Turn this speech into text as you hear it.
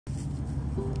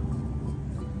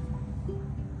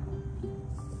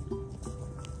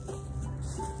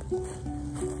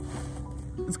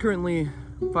It's currently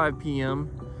 5 p.m.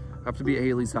 I have to be at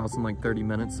Hayley's house in like 30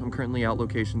 minutes. I'm currently out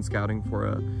location scouting for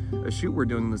a shoot we're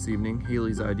doing this evening.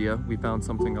 Hayley's idea. We found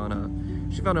something on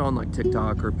she found it on like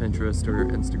TikTok or Pinterest or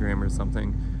Instagram or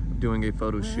something, doing a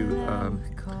photo shoot,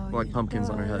 like pumpkins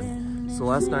on her head. So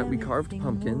last night we carved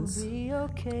pumpkins. We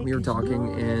were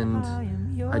talking and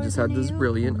I just had this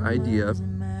brilliant idea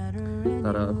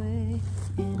that I'm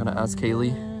gonna ask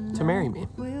Hayley to marry me.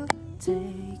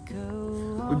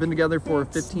 We've been together for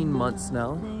 15 months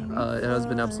now. It has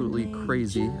been absolutely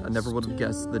crazy. I never would have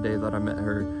guessed the day that I met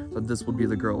her that this would be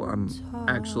the girl I'm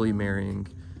actually marrying.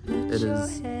 It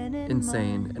is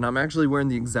insane. And I'm actually wearing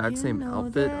the exact same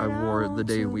outfit I wore the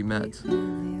day we met.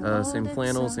 Same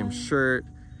flannel, same shirt,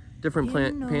 different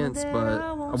pants, but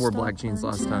I wore black jeans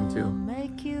last time too.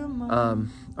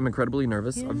 I'm incredibly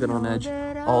nervous. I've been on edge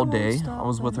all day. I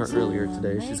was with her earlier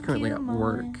today. She's currently at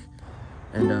work.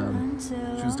 And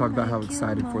she was talking about how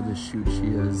excited for this shoot she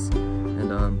is.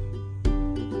 And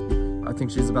I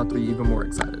think she's about to be even more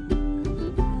excited.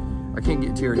 I can't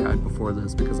get teary-eyed before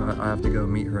this because I have to go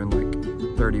meet her in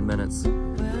like 30 minutes.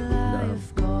 And,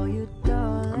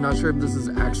 I'm not sure if this is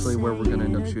actually where we're gonna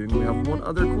end up shooting. We have one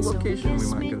other cool location we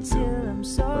might go to.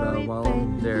 But while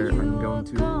I'm there, I'm going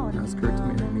to ask her to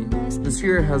marry me. This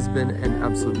year has been an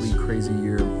absolutely crazy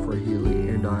year for Hayley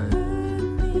and I.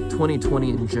 2020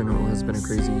 in general has been a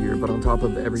crazy year, but on top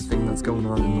of everything that's going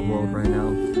on in the world right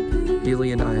now,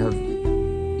 Hayley and I have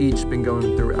each been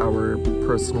going through our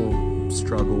personal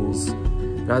struggles.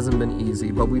 It hasn't been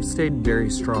easy, but we've stayed very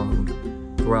strong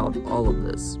throughout all of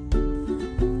this.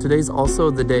 Today's also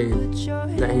the day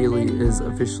that Hayley is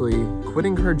officially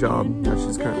quitting her job that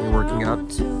she's currently working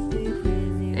at,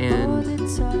 and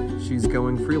she's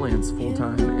going freelance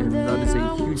full-time, and that is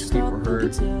a huge feat for her.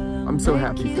 I'm so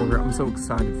happy for her. I'm so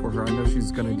excited for her. I know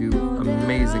she's gonna do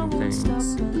amazing things.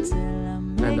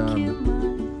 And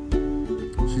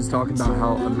she's talking about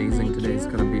how amazing today's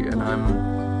gonna be, and I'm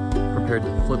prepared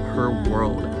to flip her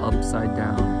world upside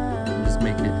down and just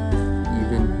make it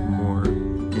even more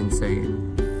insane.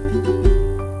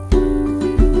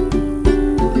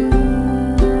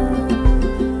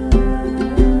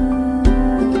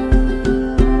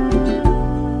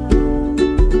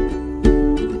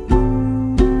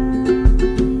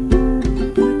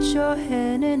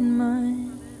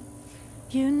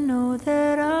 You know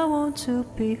that I want to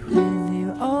be with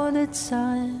you all the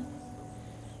time.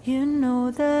 You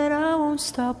know that I won't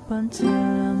stop until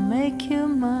I make you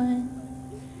mine.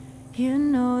 You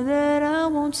know that I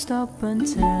won't stop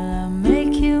until I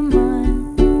make you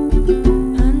mine.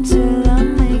 Until I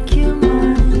make you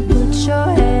mine. Put your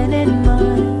hand in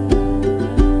mine.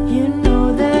 You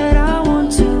know that I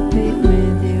want to be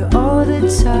with you all the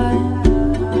time.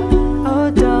 Oh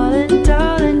darling,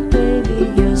 darling,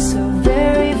 baby, you're so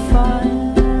very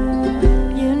fine.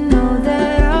 You know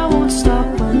that I won't stop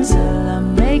until I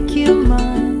make you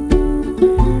mine.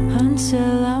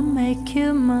 Until I make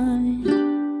you mine.